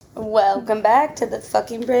Welcome back to the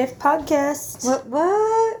fucking Brave Podcast.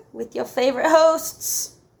 What? With your favorite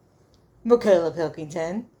hosts, Michaela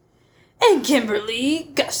Pilkington. and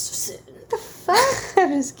Kimberly Gustafson. The fuck?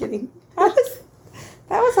 I'm just kidding. That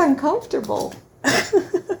was uncomfortable.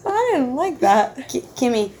 I didn't like that.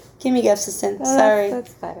 Kimmy Gustafson. Oh, Sorry.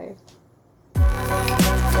 That's better.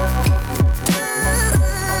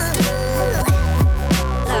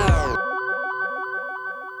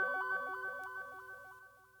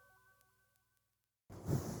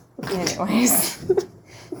 Anyways.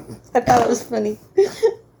 I thought it was funny.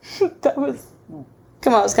 Come on,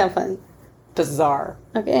 it was kind of funny. Bizarre.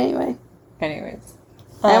 Okay, anyway. Anyways.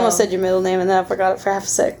 I almost said your middle name and then I forgot it for half a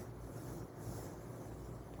sec.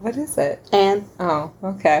 What is it? Anne. Oh,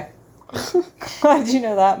 okay. Glad you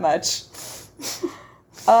know that much.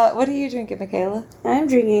 What are you drinking, Michaela? I'm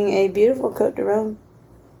drinking a beautiful Côte de Rhone.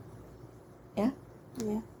 Yeah?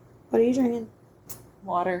 Yeah. What are you drinking?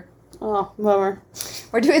 Water. Oh, bummer.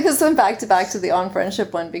 We're doing this one back to back to the On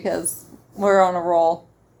Friendship one because we're on a roll.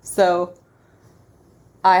 So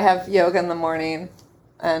I have yoga in the morning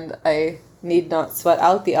and I need not sweat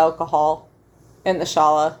out the alcohol in the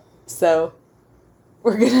shala. So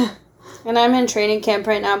we're gonna... And I'm in training camp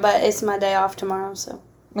right now, but it's my day off tomorrow, so.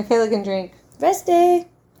 Michaela can drink. Rest day.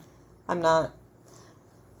 I'm not.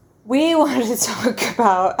 We wanted to talk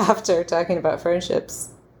about, after talking about friendships,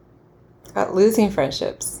 about losing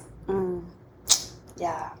friendships.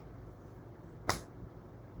 Yeah.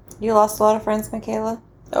 You lost a lot of friends, Michaela?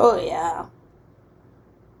 Oh, yeah.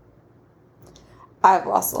 I've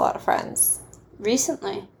lost a lot of friends.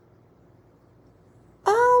 Recently.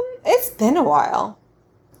 It's been a while.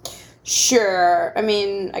 Sure. I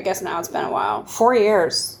mean, I guess now it's been a while. 4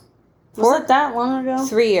 years. Was it that long ago?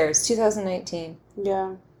 3 years, 2019.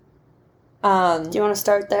 Yeah. Do Do you want to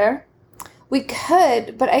start there? We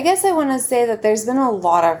could, but I guess I want to say that there's been a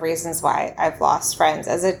lot of reasons why I've lost friends.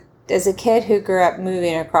 As a kid who grew up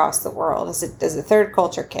moving across the world, as a third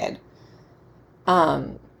culture kid, I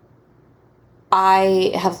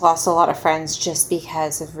have lost a lot of friends just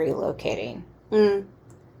because of relocating.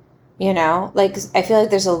 You know, like, I feel like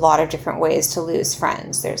there's a lot of different ways to lose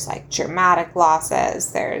friends. There's, like, dramatic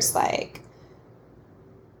losses. There's, like,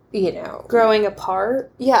 you know... Growing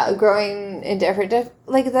apart? Yeah, growing in different...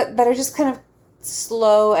 like, that are just kind of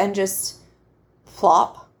slow and just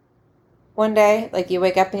flop one day. Like, you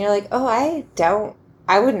wake up and you're like, oh, I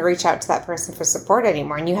wouldn't reach out to that person for support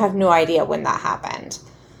anymore. And you have no idea when that happened.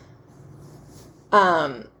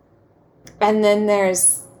 But then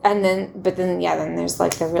there's,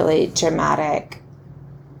 like, the really dramatic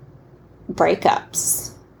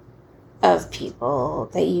breakups of people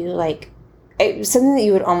that you, like, something that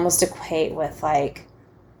you would almost equate with, like,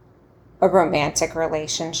 a romantic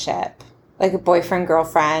relationship. Like a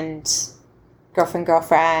boyfriend-girlfriend,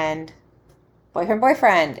 girlfriend-girlfriend,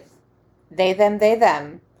 boyfriend-boyfriend,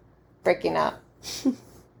 they-them, breaking up.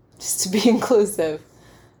 Just to be inclusive.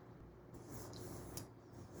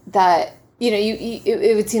 That... You know,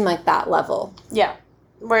 it would seem like that level. Yeah.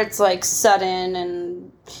 Where it's like sudden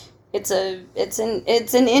and it's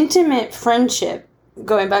an intimate friendship.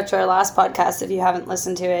 Going back to our last podcast, if you haven't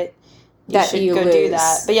listened to it, you should go do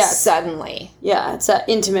that. But yeah, suddenly. Yeah, it's that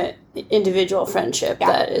intimate individual friendship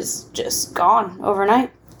that is just gone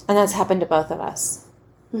overnight. And that's happened to both of us.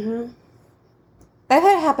 Mm-hmm. I've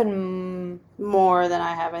had it happen more than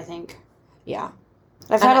I have, I think. Yeah.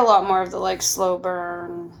 I've had a lot more of the like slow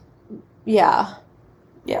burn. Yeah.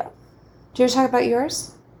 Yeah. Do you ever talk about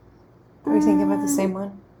yours? Are we thinking about the same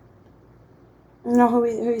one? No, who are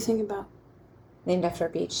you thinking about? Named after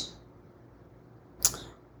a beach.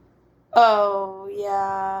 Oh,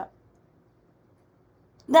 yeah.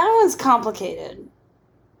 That one's complicated.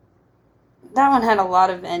 That one had a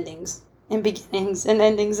lot of endings and beginnings and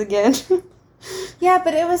endings again. Yeah,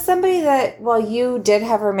 but it was somebody that, well, you did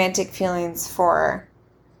have romantic feelings for,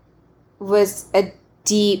 was a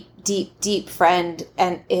deep friend,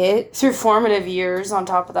 and it... Through formative years on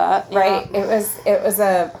top of that. Right. Yeah. It was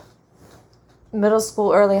a middle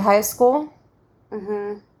school, early high school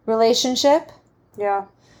relationship. Yeah.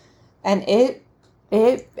 And it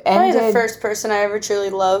ended... Probably the first person I ever truly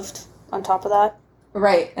loved on top of that.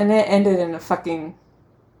 Right. And it ended in a fucking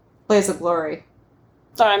blaze of glory.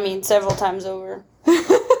 Oh, I mean, several times over.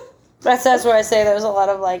 That's where I say there was a lot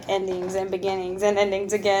of, like, endings and beginnings and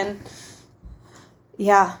endings again.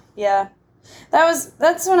 Yeah. Yeah.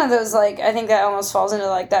 That's one of those, like, I think that almost falls into,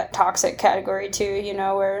 like, that toxic category, too, you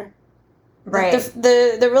know, where... Right.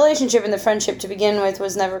 The relationship and the friendship to begin with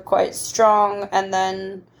was never quite strong, and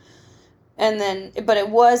then, but it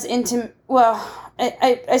was intimate. Well,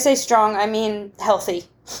 I say strong, I mean healthy.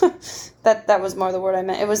 That was more the word I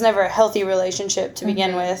meant. It was never a healthy relationship to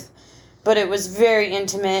begin with, but it was very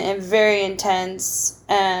intimate and very intense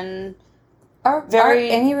and are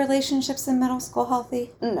any relationships in middle school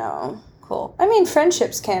healthy? No. Cool. I mean,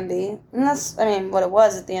 friendships can be, and that's what it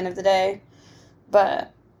was at the end of the day.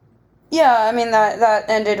 But yeah, I mean that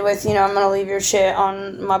ended with, I'm gonna leave your shit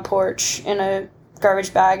on my porch in a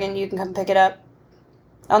garbage bag and you can come pick it up.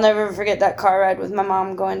 I'll never forget that car ride with my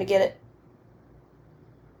mom going to get it.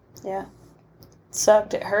 Yeah. It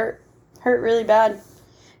sucked. It hurt. Hurt really bad.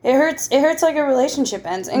 It hurts like a relationship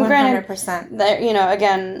ends. And 100%. Granted,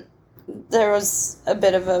 again, there was a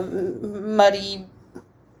bit of a muddy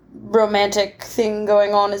romantic thing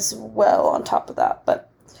going on as well on top of that. But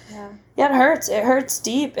yeah, it hurts. It hurts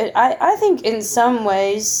deep. I think in some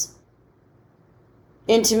ways,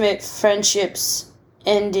 intimate friendships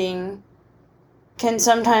ending can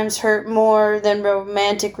sometimes hurt more than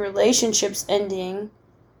romantic relationships ending.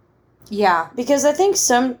 Yeah. Because I think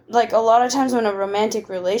a lot of times when a romantic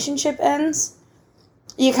relationship ends,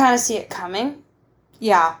 you kind of see it coming.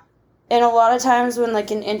 Yeah. And a lot of times when,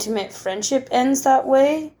 an intimate friendship ends that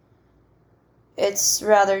way, it's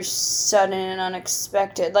rather sudden and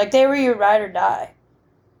unexpected. Like, they were your ride or die.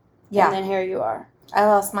 Yeah. And then here you are. I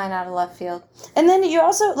lost mine out of left field. And then you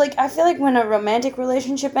also, I feel like when a romantic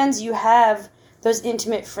relationship ends, you have those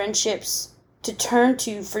intimate friendships to turn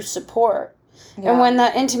to for support. Yeah. And when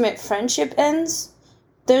that intimate friendship ends,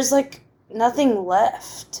 there's, nothing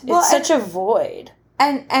left. It's such a void.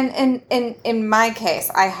 And in my case,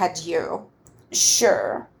 I had you.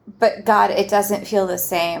 Sure. But God, it doesn't feel the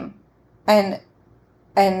same. And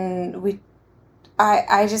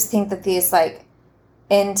I just think that these,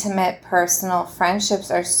 intimate, personal friendships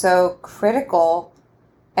are so critical.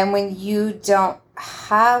 And when you don't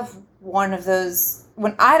have one of those,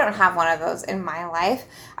 when I don't have one of those in my life,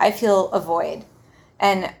 I feel a void.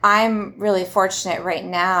 And I'm really fortunate right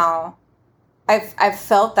now. I've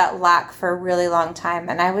felt that lack for a really long time.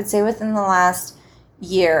 And I would say within the last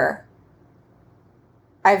year,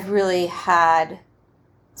 I've really had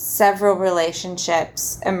several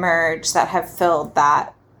relationships emerge that have filled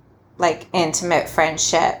that, intimate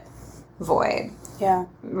friendship void. Yeah.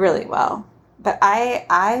 Really well. But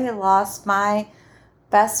I lost my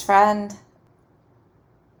best friend,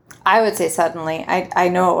 I would say suddenly. I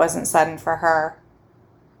know it wasn't sudden for her.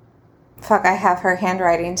 Fuck, I have her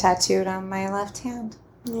handwriting tattooed on my left hand.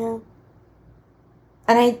 Yeah.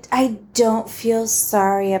 And I don't feel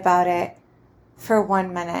sorry about it for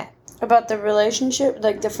 1 minute. About the relationship,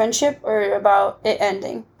 the friendship, or about it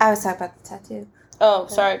ending? I was talking about the tattoo. Oh,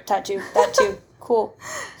 sorry, tattoo. That too. Cool.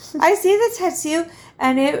 I see the tattoo,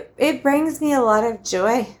 and it brings me a lot of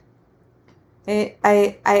joy.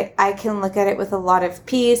 I can look at it with a lot of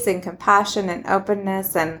peace and compassion and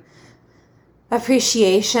openness and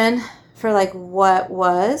appreciation for what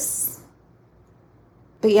was.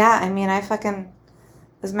 But yeah, it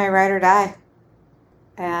was my ride or die.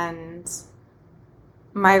 And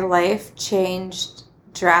my life changed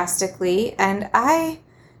drastically, and I,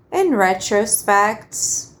 in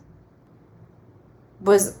retrospect,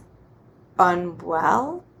 was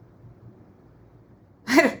unwell.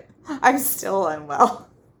 I'm still unwell.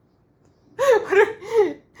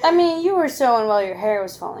 You were so unwell your hair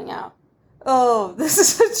was falling out. Oh, this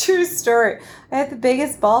is a true story. I had the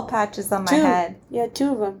biggest bald patches on my head. Yeah,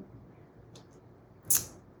 2 of them.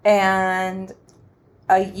 And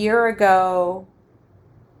a year ago,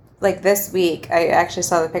 this week, I actually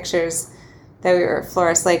saw the pictures that we were at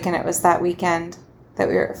Flores Lake, and it was that weekend that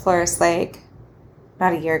we were at Flores Lake.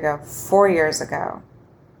 Not a year ago, 4 years ago.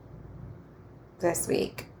 This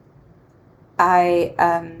week. I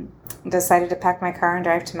decided to pack my car and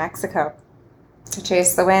drive to Mexico to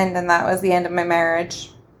chase the wind, and that was the end of my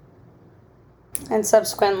marriage. And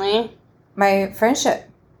subsequently? My friendship.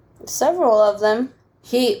 Several of them.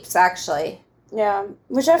 Heaps, actually. Yeah,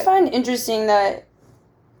 which I find interesting that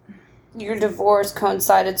your divorce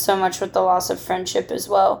coincided so much with the loss of friendship as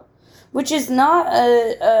well. Which is not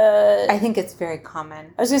I think it's very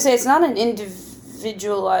common. I was going to say, it's not an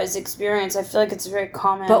individualized experience. I feel like it's very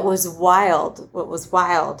common. But what was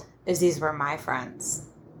wild is these were my friends.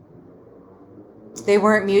 They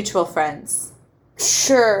weren't mutual friends.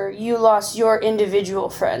 Sure, you lost your individual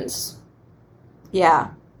friends. Yeah.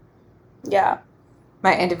 Yeah.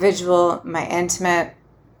 My individual, my intimate.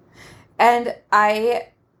 And I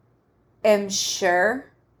am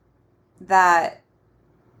sure that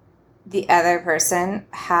the other person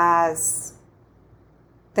has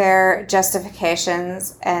their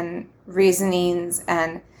justifications and reasonings,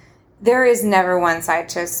 and there is never one side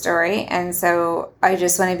to a story. And so I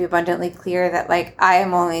just want to be abundantly clear that I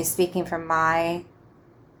am only speaking from my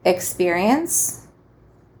experience.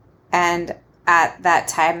 And at that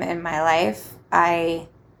time in my life, I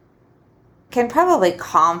can probably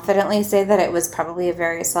confidently say that it was probably a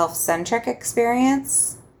very self-centric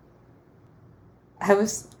experience. I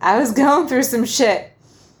was going through some shit.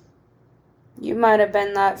 You might have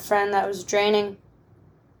been that friend that was draining.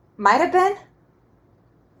 Might have been?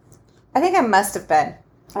 I think I must have been.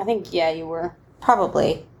 I think, yeah, you were.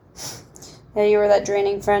 Probably. Yeah, you were that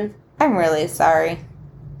draining friend. I'm really sorry.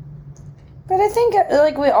 But I think,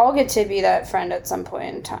 like, we all get to be that friend at some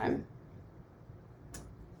point in time.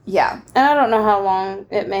 Yeah. And I don't know how long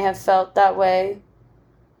it may have felt that way.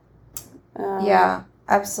 Yeah,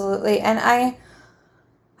 absolutely. And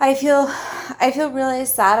I feel really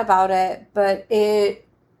sad about it, but it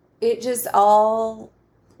just all,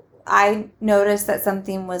 I noticed that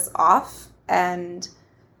something was off and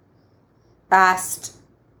asked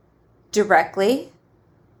directly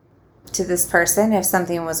to this person if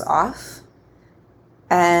something was off.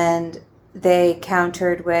 And they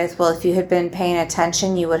countered with, well, if you had been paying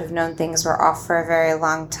attention, you would have known things were off for a very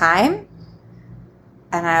long time.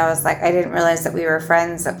 And I was like, I didn't realize that we were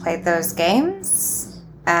friends that played those games.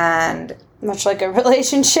 And much like a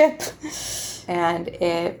relationship. And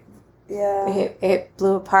it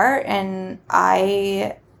blew apart, and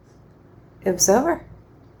it was over.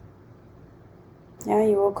 Yeah,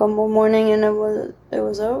 you woke up one morning and it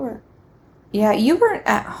was over. Yeah, you weren't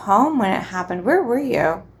at home when it happened. Where were you?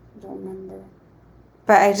 I don't remember.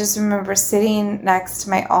 But I just remember sitting next to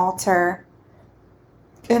my altar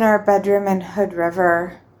in our bedroom in Hood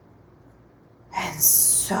River and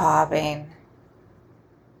sobbing.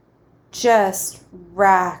 Just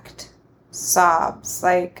racked sobs,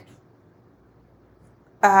 like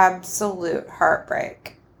absolute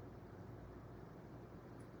heartbreak.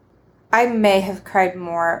 I may have cried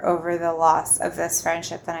more over the loss of this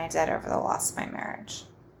friendship than I did over the loss of my marriage.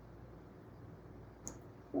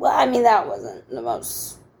 Well, I mean, that wasn't the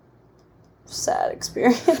most sad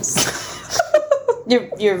experience.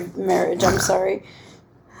 your marriage, I'm sorry.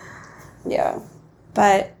 Yeah.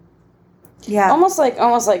 But yeah. Almost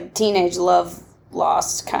like teenage love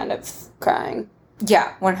lost kind of crying.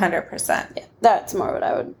 Yeah, 100%. Yeah, that's more what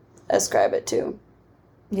I would ascribe it to.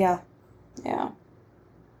 Yeah. Yeah.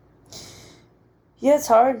 Yeah, it's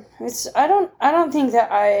hard. I don't think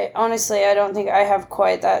that I don't think I have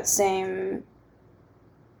quite that same.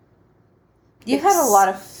 You've had a lot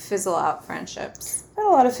of fizzle out friendships. I've had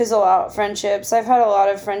a lot of fizzle out friendships. I've had a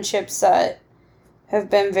lot of friendships that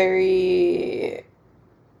have been very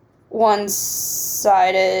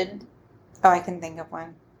one-sided. Oh, I can think of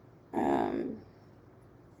one.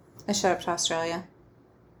 I showed up to Australia.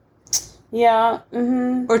 Yeah.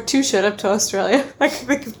 Mm-hmm. Or two showed up to Australia. I can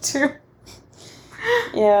think of two.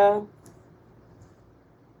 Yeah.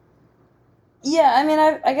 Yeah, I mean,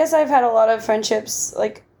 I guess I've had a lot of friendships,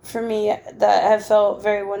 like, for me, that have felt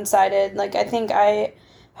very one-sided. Like, I think I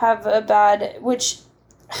have a bad, well,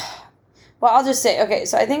 I'll just say, okay,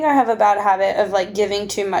 so I think I have a bad habit of, like, giving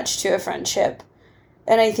too much to a friendship.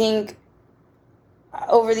 And I think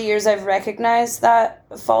over the years I've recognized that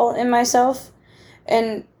fault in myself.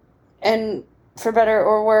 And for better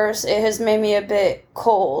or worse, it has made me a bit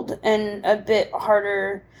cold and a bit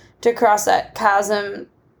harder to cross that chasm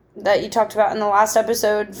that you talked about in the last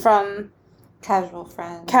episode from casual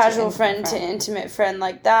friend to intimate friend.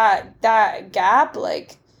 Like that gap,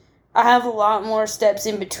 like I have a lot more steps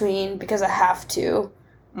in between because I have to.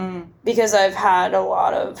 Because I've had a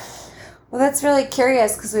lot of... Well, that's really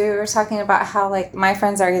curious because we were talking about how, like, my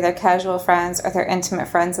friends are either casual friends or they're intimate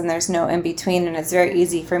friends and there's no in-between, and it's very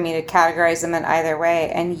easy for me to categorize them in either way,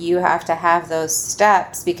 and you have to have those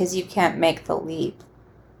steps because you can't make the leap.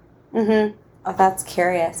 Mm-hmm. Oh, that's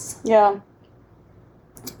curious. Yeah.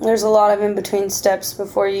 There's a lot of in-between steps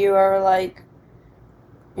before you are, like,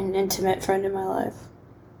 an intimate friend in my life.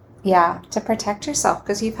 Yeah, to protect yourself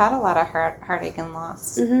because you've had a lot of heartache and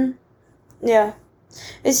loss. Mm-hmm. Yeah.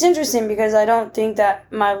 It's interesting because I don't think that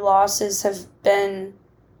my losses have been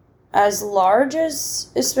as large as,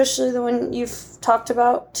 especially the one you've talked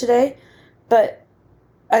about today, but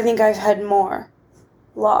I think I've had more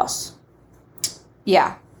loss.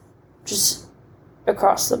 Yeah. Just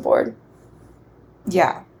across the board.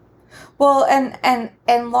 Yeah. Well,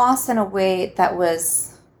 and loss in a way that was...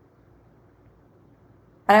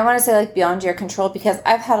 And I want to say, like, beyond your control, because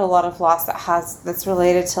I've had a lot of loss that's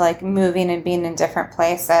related to, like, moving and being in different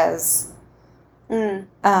places. Sure,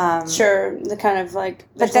 the kind of, like,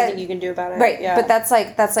 there's nothing you can do about it. Right, yeah. But that's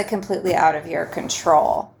completely out of your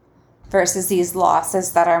control. Versus these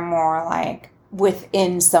losses that are more, like,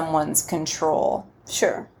 within someone's control.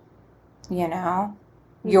 Sure. You know?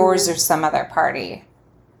 Yours or some other party.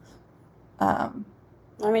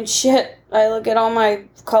 I mean, shit. I look at all my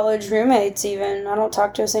college roommates even. I don't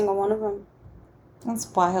talk to a single one of them.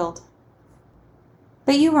 That's wild.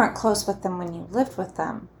 But you weren't close with them when you lived with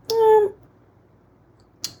them.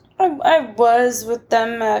 I was with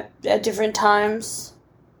them at different times.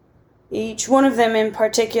 Each one of them in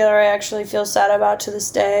particular I actually feel sad about to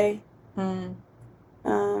this day. I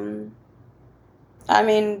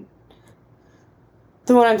mean,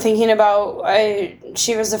 the one I'm thinking about,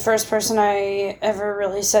 she was the first person I ever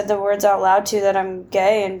really said the words out loud to that I'm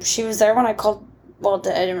gay, and she was there when I called, well, I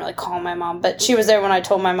didn't really call my mom, but she was there when I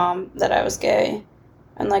told my mom that I was gay,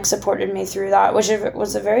 and, like, supported me through that, which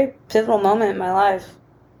was a very pivotal moment in my life,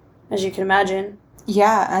 as you can imagine.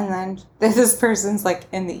 Yeah, and then this person's, like,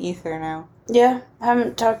 in the ether now. Yeah, I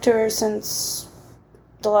haven't talked to her since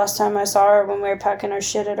the last time I saw her when we were packing our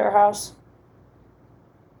shit at her house.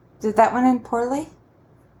 Did that one end poorly?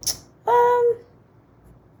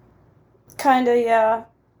 Kinda, yeah.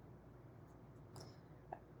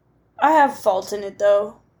 I have fault in it,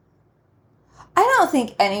 though. I don't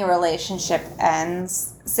think any relationship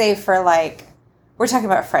ends, save for, like, we're talking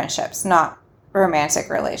about friendships, not romantic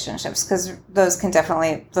relationships, because those can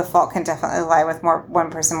definitely, the fault can definitely lie with one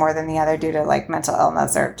person more than the other due to, like, mental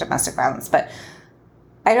illness or domestic violence. But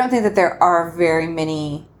I don't think that there are very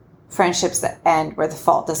many friendships that end where the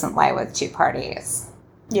fault doesn't lie with two parties.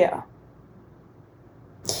 Yeah.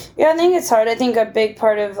 Yeah, I think it's hard. I think a big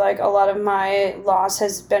part of, like, a lot of my loss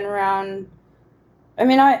has been around... I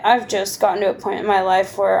mean, I've just gotten to a point in my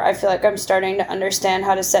life where I feel like I'm starting to understand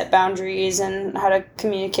how to set boundaries and how to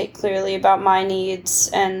communicate clearly about my needs,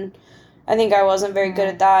 and I think I wasn't very good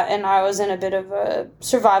at that, and I was in a bit of a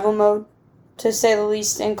survival mode, to say the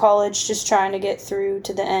least, in college, just trying to get through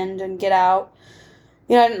to the end and get out.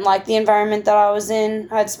 You know, I didn't like the environment that I was in.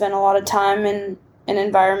 I'd spent a lot of time in an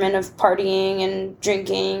environment of partying and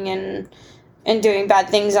drinking and doing bad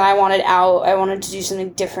things, and I wanted out. I wanted to do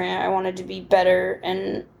something different. I wanted to be better,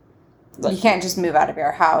 and... You can't just move out of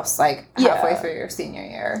your house, like, halfway through your senior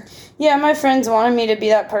year. Yeah, my friends wanted me to be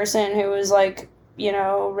that person who was, like, you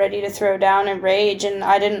know, ready to throw down and rage, and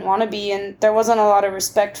I didn't want to be, and there wasn't a lot of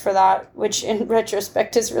respect for that, which in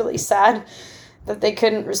retrospect is really sad, that they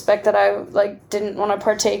couldn't respect that I, like, didn't want to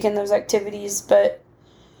partake in those activities, but,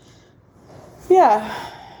 yeah,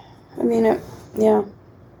 I mean, yeah.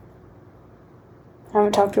 I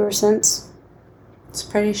haven't talked to her since. It's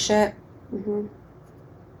pretty shit. Mm-hmm.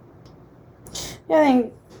 Yeah,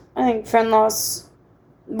 I think friend loss,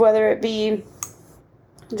 whether it be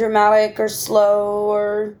dramatic or slow,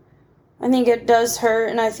 or I think it does hurt,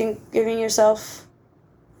 and I think giving yourself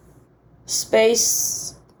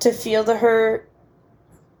space to feel the hurt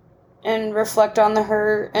and reflect on the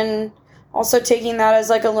hurt, and also taking that as,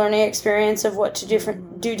 like, a learning experience of what to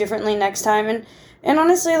do differently next time, and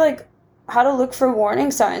honestly, like, how to look for warning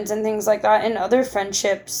signs and things like that in other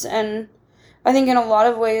friendships, and I think in a lot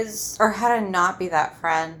of ways... Or how to not be that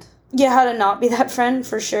friend. Yeah, how to not be that friend,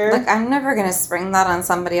 for sure. Like, I'm never going to spring that on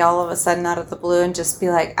somebody all of a sudden out of the blue and just be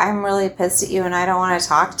like, I'm really pissed at you and I don't want to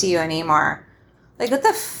talk to you anymore. Like, what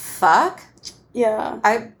the fuck? Yeah.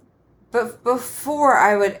 But before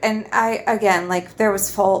I would, and I, again, like, there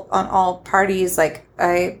was fault on all parties, like,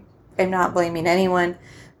 I am not blaming anyone,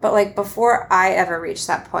 but, like, before I ever reached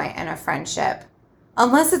that point in a friendship,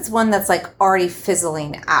 unless it's one that's, like, already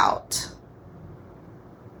fizzling out.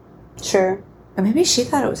 Sure. Or maybe she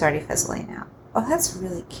thought it was already fizzling out. Oh, that's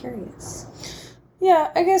really curious. Yeah,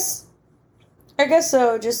 I guess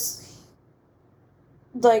so. Just,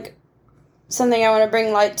 like, something I want to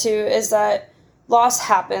bring light to is that loss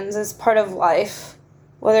happens as part of life,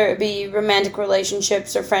 whether it be romantic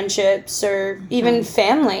relationships or friendships or even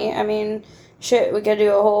family. I mean, shit, we could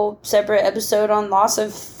do a whole separate episode on loss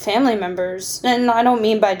of family members. And I don't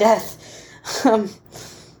mean by death.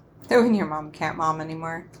 When your mom can't mom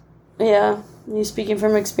anymore. Yeah. You speaking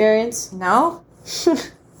from experience? No.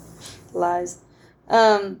 Lies.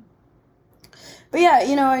 But yeah,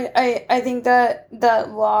 you know, I think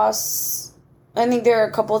that loss... I think there are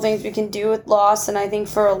a couple of things we can do with loss, and I think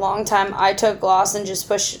for a long time I took loss and just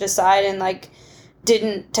pushed it aside and, like,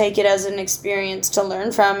 didn't take it as an experience to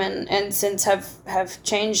learn from, and since have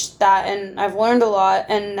changed that, and I've learned a lot,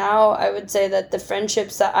 and now I would say that the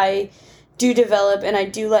friendships that I do develop and I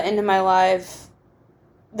do let into my life,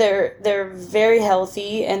 they're very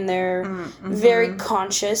healthy, and they're very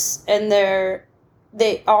conscious, and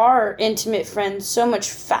they are intimate friends so much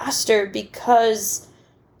faster because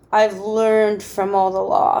I've learned from all the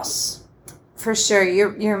loss. For sure,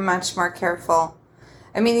 you're much more careful.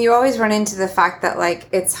 I mean, you always run into the fact that, like,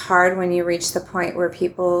 it's hard when you reach the point where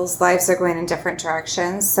people's lives are going in different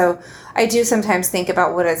directions. So I do sometimes think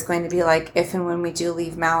about what it's going to be like if and when we do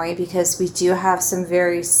leave Maui, because we do have some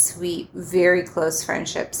very sweet, very close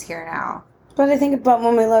friendships here now. But I think about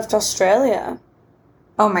when we left Australia.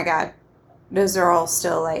 Oh my God. Those are all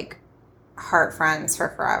still, like, heart friends for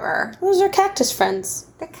forever. Those are cactus friends.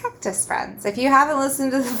 The cactus friends. If you haven't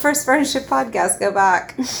listened to the first friendship podcast, go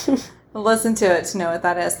back. Listen to it to know what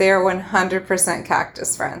that is. They are 100%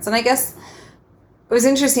 cactus friends. And I guess it was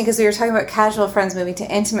interesting because we were talking about casual friends moving to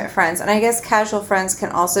intimate friends. And I guess casual friends can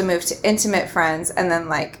also move to intimate friends and then,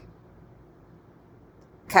 like,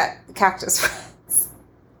 cactus friends.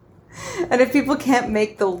 And if people can't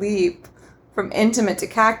make the leap from intimate to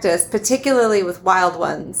cactus, particularly with wild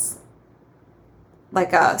ones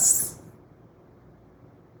like us.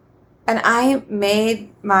 And I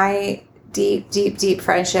made my deep, deep, deep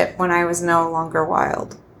friendship when I was no longer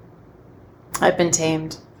wild. I've been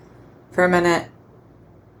tamed for a minute,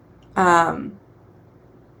 and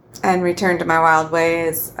returned to my wild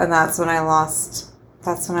ways, and that's when I lost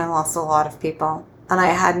a lot of people, and I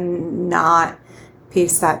had not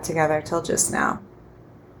pieced that together till just now.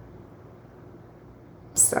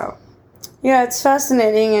 So, yeah, it's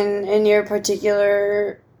fascinating in your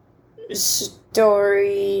particular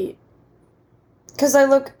story. Because I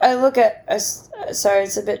look at, sorry,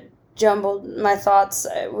 it's a bit jumbled, my thoughts.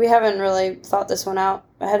 We haven't really thought this one out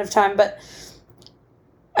ahead of time, but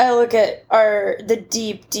I look at the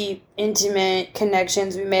deep, deep, intimate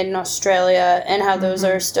connections we made in Australia and how those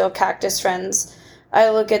are still cactus friends. I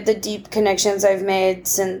look at the deep connections I've made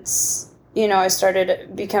since, I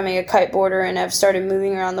started becoming a kiteboarder and I've started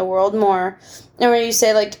moving around the world more. And when you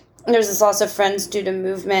say, like, there's this loss of friends due to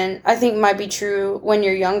movement, I think might be true when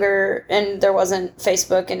you're younger and there wasn't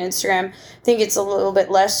Facebook and Instagram. I think it's a little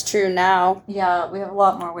bit less true now. Yeah, we have a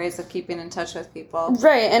lot more ways of keeping in touch with people.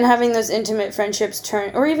 Right, and having those intimate friendships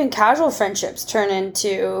or even casual friendships turn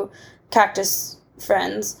into cactus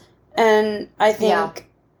friends. And I think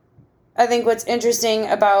what's interesting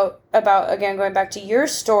about again, going back to your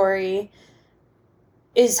story,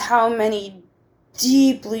 is how many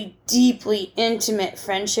deeply, deeply intimate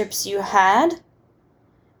friendships you had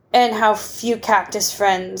and how few cactus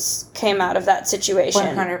friends came out of that situation.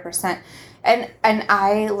 100%. And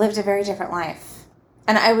I lived a very different life.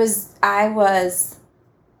 And I was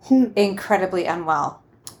incredibly unwell.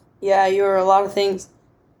 Yeah, you were a lot of things.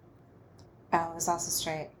 I was also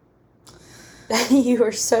straight. You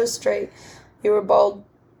were so straight. You were bald.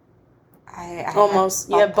 I almost.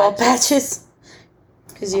 You had bald patches.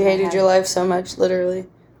 Because you hated your life so much, literally.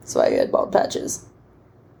 That's why you had bald patches.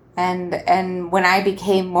 And when I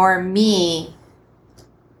became more me,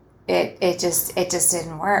 it just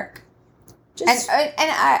didn't work. And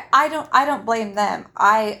I don't blame them.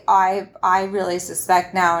 I really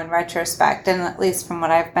suspect now in retrospect, and at least from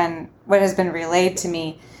what has been relayed to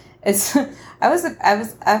me, is I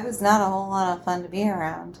was not a whole lot of fun to be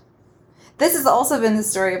around. This has also been the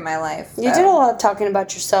story of my life. You did a lot of talking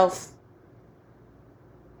about yourself.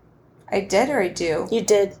 I did, or I do? You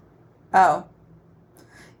did. Oh.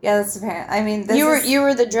 Yeah, that's apparent. I mean, you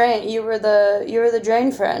were the drain. You were the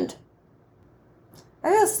drain friend.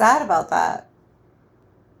 I feel sad about that.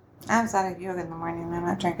 I'm sad at yoga in the morning. I'm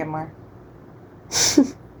not drinking more.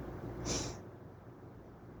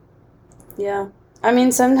 Yeah. I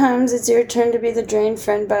mean, sometimes it's your turn to be the drain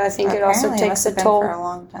friend, but I think it also takes a toll. For a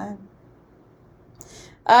long time.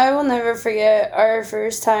 I will never forget our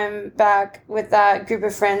first time back with that group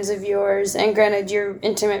of friends of yours, and granted, your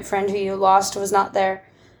intimate friend who you lost was not there,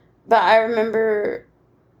 but I remember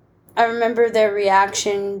their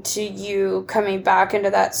reaction to you coming back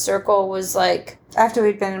into that circle was like... After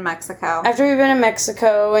we'd been in Mexico.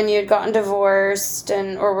 And you had gotten divorced,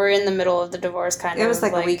 or were in the middle of the divorce, kind of. It was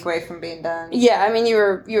like a week away from being done. Yeah, I mean, you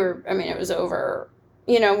were, it was over.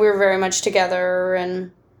 We were very much together,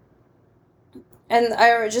 and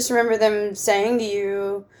I just remember them saying to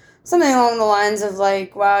you something along the lines of,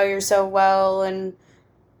 like, wow, you're so well, and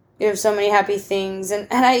you have so many happy things. And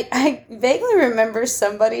I vaguely remember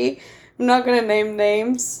somebody, I'm not going to name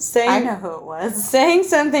names, saying... I know who it was. Saying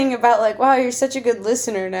something about, like, wow, you're such a good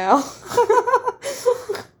listener now.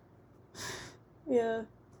 Yeah.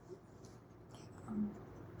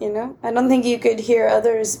 I don't think you could hear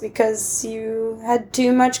others because you had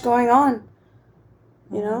too much going on.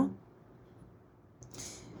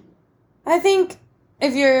 I think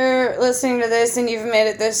if you're listening to this and you've made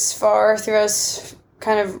it this far through us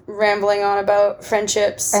kind of rambling on about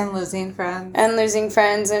friendships and losing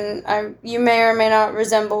friends, and you may or may not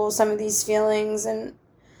resemble some of these feelings, and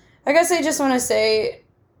I guess I just want to say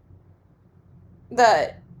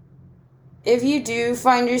that if you do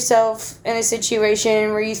find yourself in a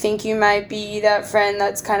situation where you think you might be that friend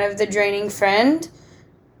that's kind of the draining friend,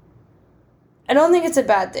 I don't think it's a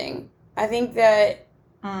bad thing. I think that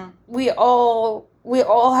we all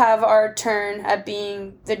have our turn at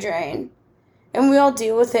being the drain. And we all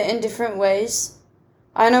deal with it in different ways.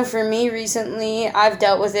 I know for me recently, I've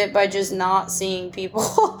dealt with it by just not seeing people,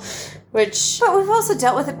 which... But we've also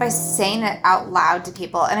dealt with it by saying it out loud to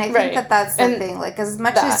people. And I think that that's the thing. Like, as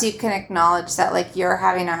much as you can acknowledge that, like, you're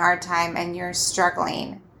having a hard time and you're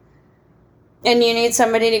struggling. And you need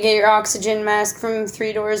somebody to get your oxygen mask from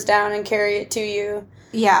 3 doors down and carry it to you.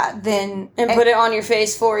 Yeah, then... And put it on your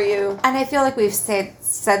face for you. And I feel like we've said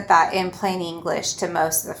that in plain English to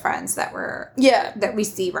most of the friends that that we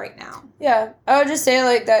see right now. Yeah. I would just say,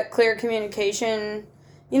 like, that clear communication.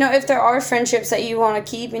 You know, if there are friendships that you want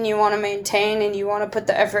to keep and you want to maintain and you want to put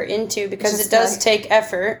the effort into, because it does take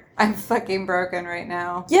effort. I'm fucking broken right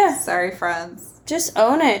now. Yeah. Sorry, friends. Just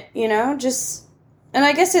own it, you know? And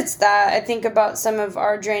I guess it's that. I think about some of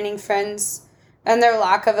our draining friends and their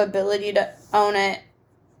lack of ability to own it.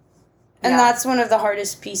 And that's one of the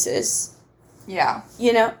hardest pieces. Yeah.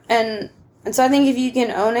 You know? And so I think if you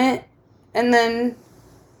can own it and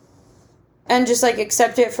just, like,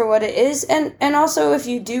 accept it for what it is. And also, if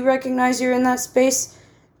you do recognize you're in that space,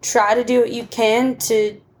 try to do what you can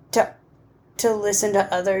to listen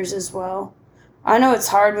to others as well. I know it's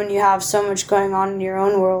hard when you have so much going on in your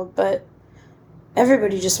own world, but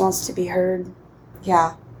everybody just wants to be heard.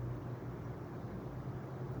 Yeah.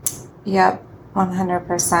 Yep.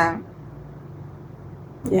 100%.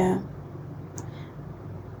 Yeah.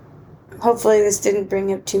 Hopefully this didn't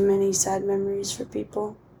bring up too many sad memories for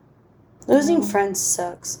people. Losing friends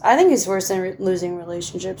sucks. I think it's worse than losing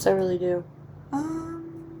relationships. I really do.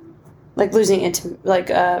 Like losing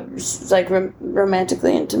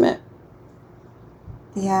romantically intimate.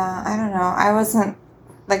 Yeah, I don't know. I wasn't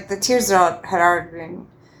like the tears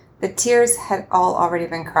had all already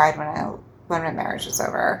been cried when my marriage was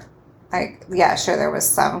over. Like, yeah, sure there was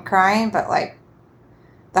some crying, but like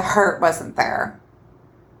the hurt wasn't there.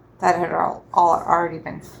 That had all already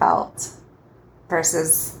been felt.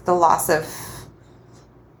 Versus the loss of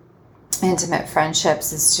intimate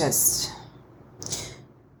friendships is just...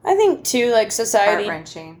 I think, too, like, society...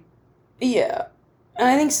 heart-wrenching. Yeah. And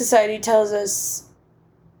I think society tells us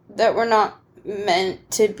that we're not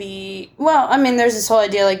meant to be... Well, I mean, there's this whole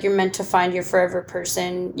idea, like, you're meant to find your forever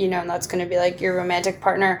person, you know, and that's going to be, like, your romantic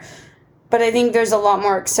partner. But I think there's a lot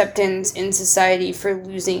more acceptance in society for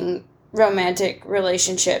losing romantic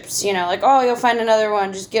relationships, you know, like, oh, you'll find another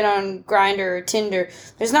one, just get on Grindr or Tinder.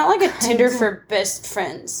 There's not like a Tinder for best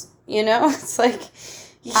friends, you know? It's like,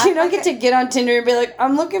 you don't get to get on Tinder and be like,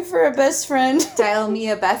 I'm looking for a best friend. Dial me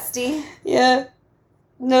a bestie. Yeah.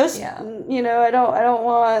 No, you know, I don't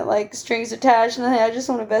want, like, strings attached, nothing. I just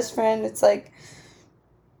want a best friend. It's like,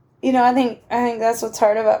 you know, I think that's what's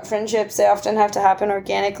hard about friendships. They often have to happen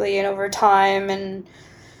organically and over time,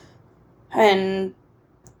 and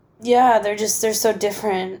yeah, they're so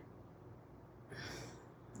different.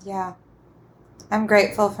 Yeah. I'm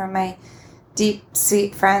grateful for my deep,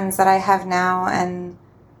 sweet friends that I have now, and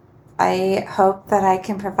I hope that I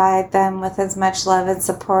can provide them with as much love and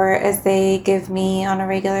support as they give me on a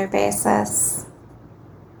regular basis.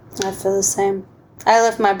 I feel the same. I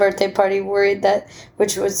left my birthday party worried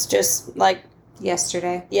which was just like...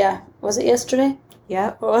 Yesterday. Yeah. Was it yesterday?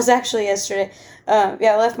 Yep. Well, it was actually yesterday. I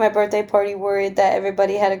left my birthday party worried that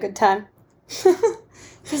everybody had a good time.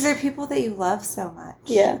 Because they're people that you love so much.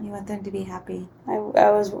 Yeah. You want them to be happy. I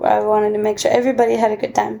wanted to make sure everybody had a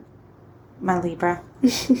good time. My Libra.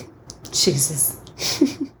 Jesus.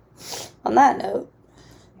 On that note.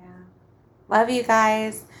 Yeah. Love you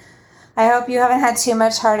guys. I hope you haven't had too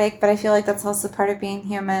much heartache, but I feel like that's also part of being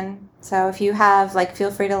human. So if you have, like,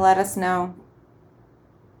 feel free to let us know.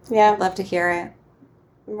 Yeah. I'd love to hear it.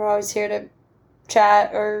 We're always here to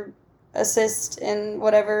chat or assist in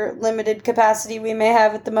whatever limited capacity we may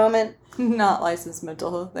have at the moment. Not licensed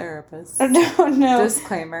mental health therapist. No.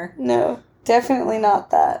 Disclaimer. No, definitely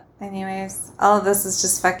not that. Anyways, all of this is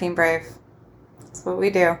just fucking brave. That's what we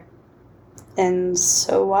do. And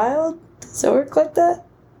so wild. Does it work like that?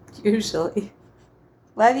 Usually.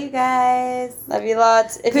 Love you guys. Love you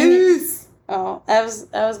lots. Peace. I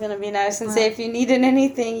was gonna be nice and say if you needed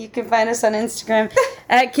anything, you can find us on Instagram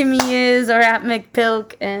at KimmyIs or at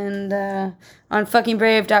McPilk, and on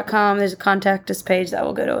fuckingbrave.com there's a contact us page that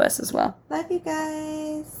will go to us as well. Love you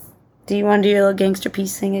guys. Do you want to do your little gangster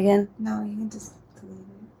peace thing again? No, you can just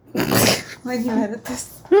delete it. When you edit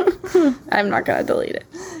this. I'm not gonna delete it.